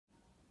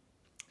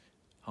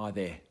Hi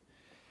there.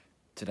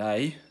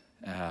 Today,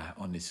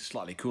 on this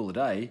slightly cooler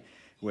day,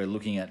 we're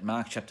looking at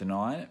Mark chapter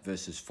 9,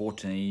 verses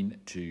 14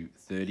 to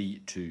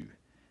 32.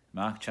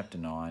 Mark chapter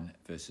 9,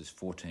 verses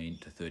 14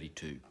 to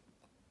 32.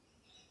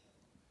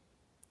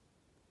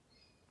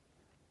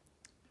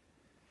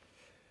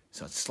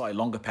 So it's a slightly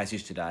longer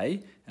passage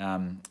today,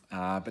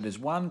 but there's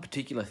one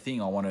particular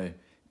thing I want to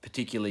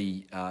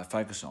particularly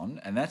focus on,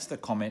 and that's the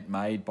comment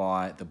made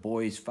by the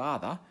boy's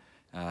father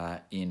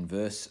in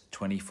verse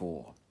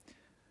 24.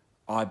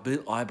 I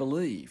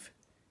believe,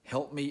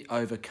 help me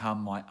overcome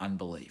my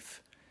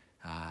unbelief.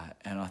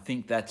 And I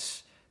think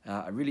that's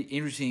a really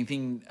interesting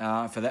thing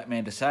for that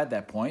man to say at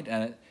that point.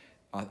 And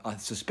I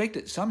suspect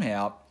it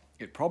somehow,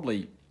 it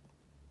probably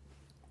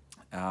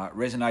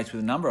resonates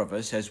with a number of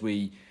us as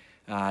we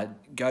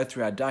go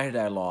through our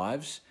day-to-day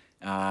lives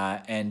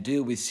and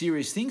deal with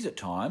serious things at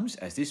times,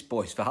 as this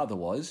boy's father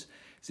was,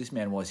 as this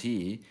man was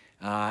here,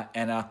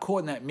 and are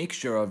caught in that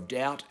mixture of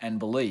doubt and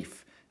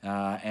belief.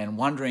 And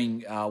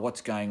wondering what's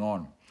going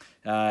on.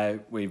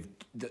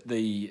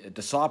 The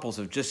disciples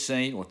have just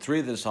seen, or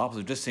three of the disciples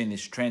have just seen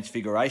this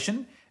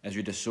transfiguration, as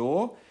we just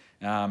saw,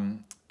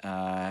 and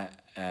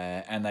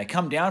they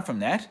come down from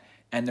that,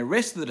 and the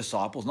rest of the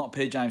disciples, not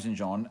Peter, James and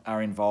John,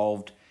 are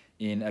involved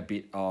in a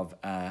bit of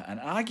an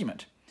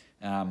argument.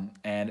 And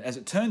as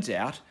it turns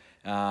out,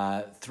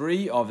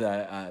 three of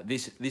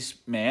this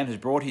man has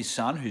brought his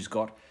son, who's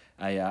got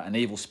an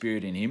evil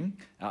spirit in him,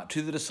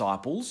 to the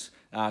disciples,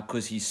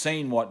 because he's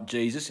seen what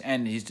Jesus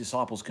and his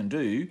disciples can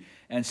do,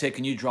 and said,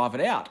 can you drive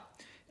it out?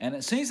 And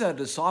it seems that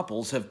the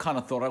disciples have kind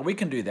of thought, oh, we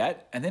can do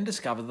that, and then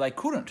discovered they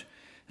couldn't.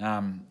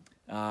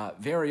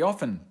 Very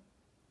often,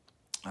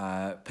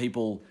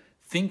 people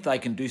think they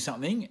can do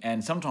something,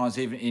 and sometimes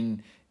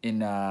even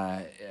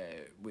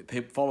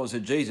followers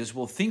of Jesus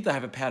will think they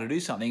have a power to do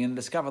something and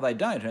discover they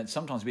don't, and it's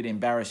sometimes a bit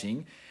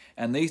embarrassing.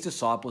 And these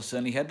disciples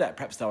certainly had that.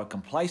 Perhaps they were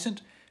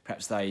complacent,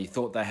 perhaps they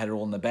thought they had it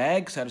all in the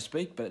bag, so to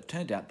speak, but it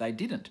turned out they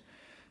didn't.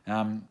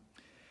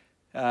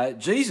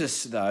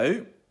 Jesus,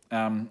 though,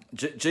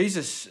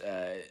 Jesus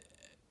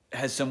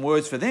has some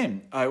words for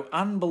them. Oh,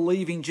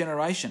 unbelieving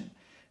generation,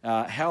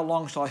 how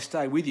long shall I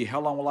stay with you?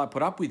 How long will I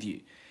put up with you?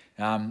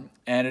 And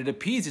it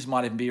appears this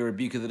might even be a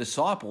rebuke of the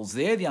disciples.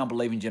 They're the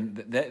unbelieving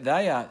generation.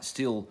 They are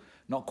still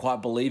not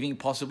quite believing,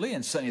 possibly,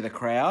 and certainly the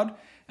crowd.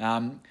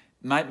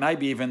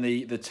 Maybe even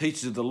the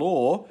teachers of the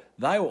law,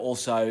 they were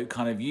also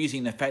kind of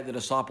using the fact that the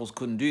disciples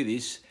couldn't do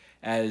this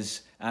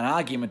as an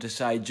argument to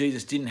say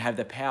Jesus didn't have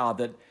the power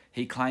that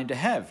he claimed to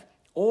have.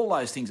 All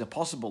those things are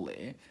possible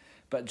there,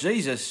 but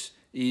Jesus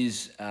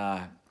is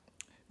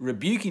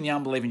rebuking the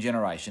unbelieving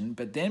generation,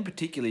 but then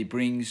particularly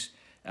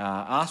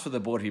asks for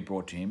the boy to be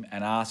brought to him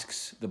and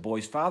asks the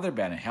boy's father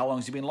about it. How long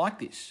has he been like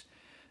this?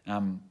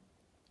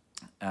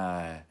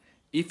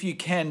 If you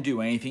can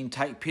do anything,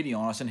 take pity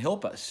on us and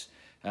help us.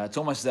 It's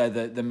almost as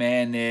though the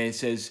man there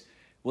says,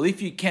 well,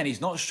 if you can, he's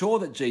not sure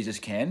that Jesus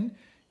can.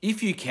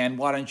 If you can,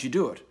 why don't you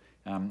do it?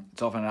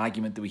 It's often an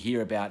argument that we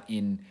hear about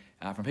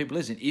from people,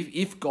 isn't it?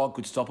 If God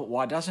could stop it,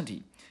 why doesn't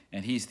he?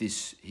 And here's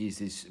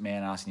this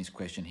man asking this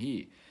question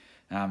here.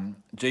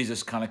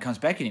 Jesus kind of comes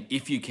back at him.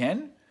 If you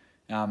can,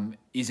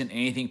 isn't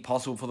anything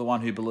possible for the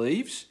one who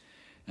believes?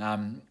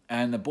 And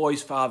the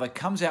boy's father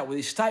comes out with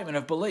his statement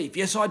of belief.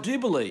 Yes, I do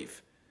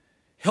believe.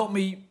 Help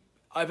me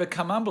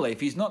overcome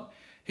unbelief. He's not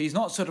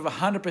sort of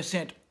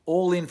 100%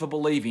 all in for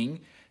believing.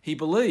 He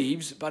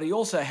believes, but he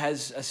also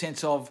has a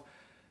sense of,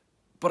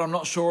 but I'm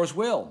not sure as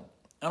well.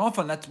 And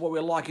often that's what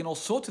we're like in all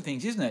sorts of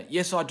things, isn't it?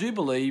 Yes, I do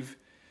believe,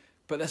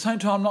 but at the same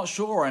time, I'm not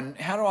sure. And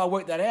how do I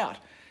work that out?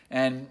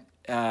 And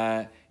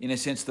in a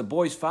sense, the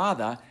boy's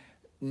father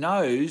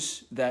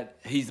knows that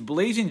he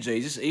believes in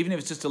Jesus, even if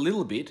it's just a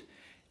little bit.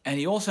 And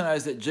he also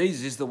knows that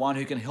Jesus is the one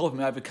who can help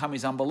him overcome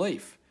his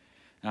unbelief.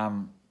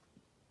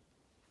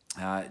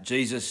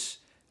 Jesus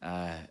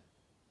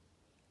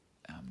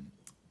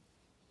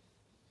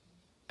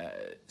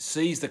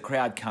sees the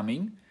crowd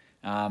coming,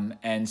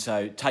 and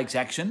so takes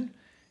action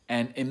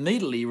and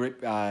immediately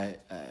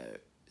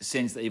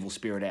sends the evil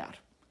spirit out.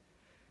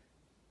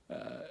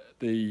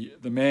 The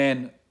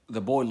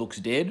boy looks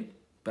dead,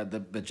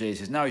 but Jesus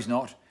says, no, he's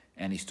not,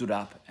 and he stood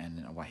up and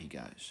then away he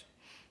goes.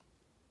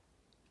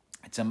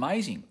 It's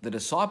amazing. The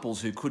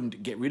disciples who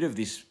couldn't get rid of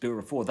this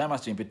spirit before, they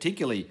must have been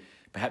particularly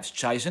perhaps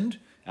chastened,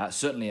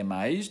 certainly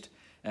amazed.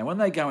 And when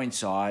they go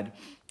inside,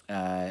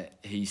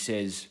 he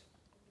says,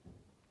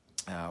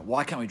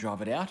 why can't we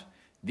drive it out?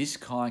 This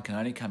kind can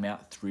only come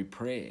out through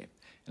prayer.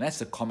 And that's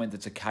the comment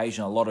that's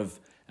occasioned a lot of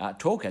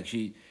talk,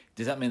 actually.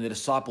 Does that mean the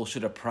disciples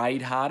should have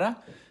prayed harder?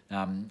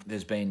 I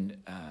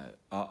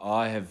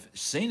have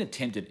seen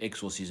attempted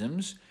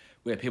exorcisms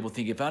where people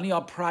think, if only I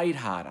prayed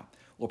harder,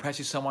 or perhaps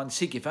if someone's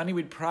sick, if only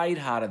we'd prayed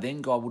harder,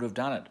 then God would have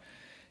done it.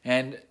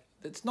 And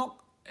it's not,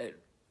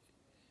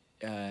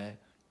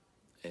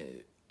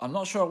 I'm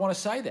not sure I want to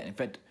say that. In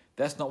fact,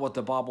 that's not what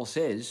the Bible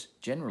says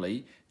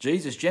generally.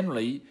 Jesus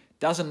generally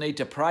doesn't need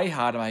to pray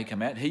hard to make it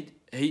come out.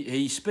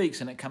 He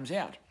speaks and it comes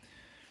out.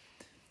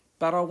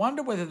 But I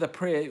wonder whether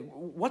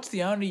what's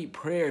the only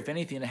prayer, if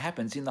anything, that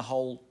happens in the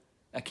whole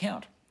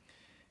account?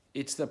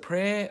 It's the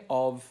prayer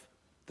of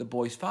the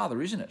boy's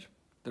father, isn't it?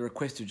 The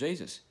request of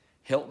Jesus.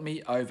 Help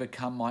me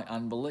overcome my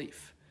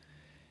unbelief.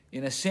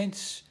 In a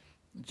sense,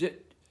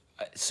 it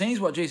seems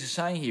what Jesus is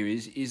saying here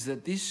is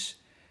that this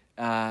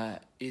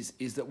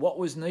is that what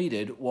was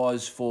needed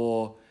was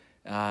for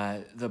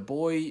the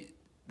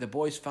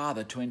boy's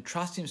father to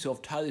entrust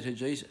himself totally to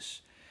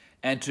Jesus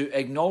and to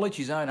acknowledge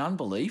his own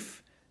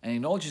unbelief and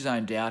acknowledge his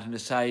own doubt and to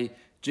say,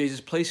 Jesus,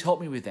 please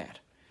help me with that.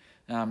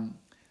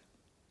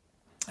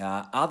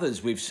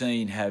 Others we've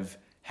seen have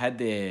had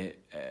their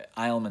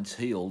ailments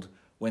healed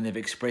when they've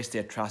expressed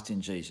their trust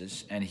in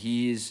Jesus. And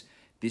here's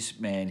this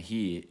man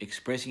here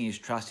expressing his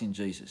trust in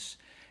Jesus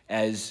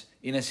as,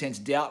 in a sense,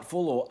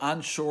 doubtful or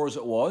unsure as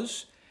it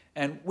was.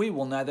 And we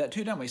will know that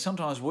too, don't we?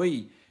 Sometimes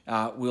we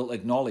will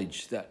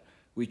acknowledge that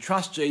we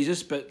trust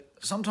Jesus, but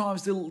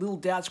sometimes little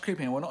doubts creep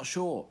in and we're not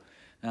sure.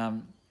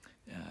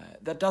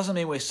 That doesn't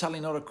mean we're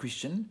suddenly not a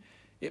Christian.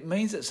 It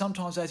means that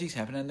sometimes those things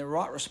happen, and the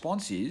right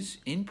response is,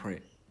 in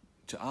prayer,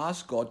 to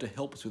ask God to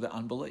help us with that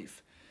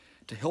unbelief,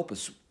 to help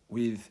us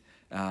with,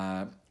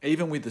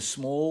 even with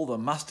the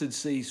mustard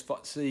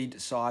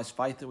seed-sized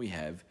faith that we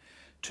have,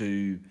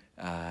 to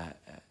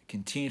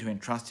continue to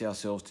entrust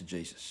ourselves to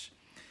Jesus.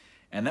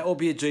 And that will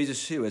be a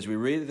Jesus who, as we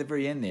read at the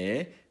very end there,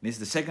 and this is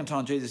the second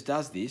time Jesus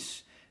does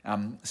this,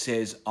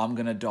 says, I'm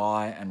going to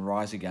die and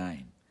rise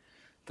again.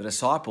 The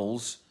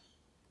disciples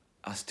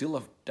are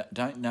still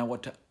don't know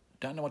what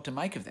to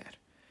make of that.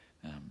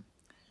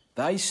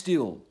 They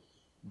still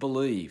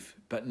believe,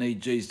 but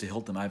need Jesus to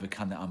help them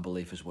overcome their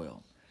unbelief as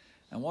well.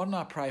 And why don't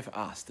I pray for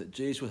us that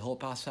Jesus will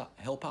help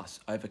us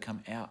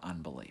overcome our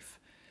unbelief,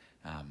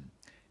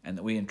 and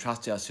that we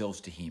entrust ourselves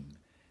to Him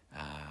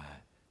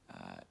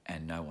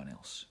and no one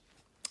else.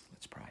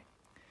 Let's pray.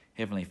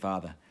 Heavenly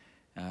Father,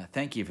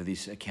 thank you for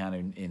this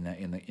account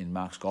in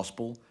Mark's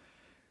Gospel.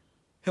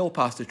 Help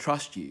us to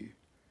trust you,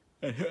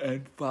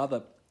 and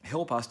Father,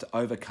 help us to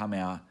overcome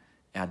our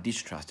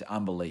distrust, our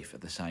unbelief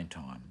at the same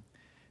time.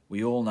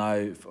 We all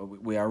know,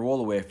 we are all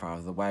aware, Father,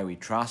 of the way we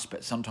trust,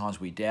 but sometimes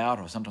we doubt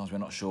or sometimes we're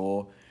not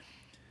sure.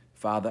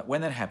 Father,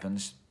 when that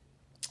happens,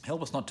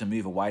 help us not to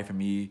move away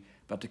from you,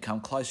 but to come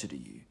closer to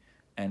you,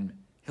 and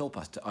help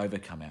us to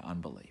overcome our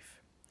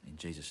unbelief. In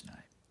Jesus'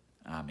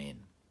 name, amen.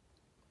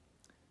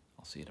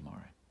 I'll see you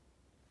tomorrow.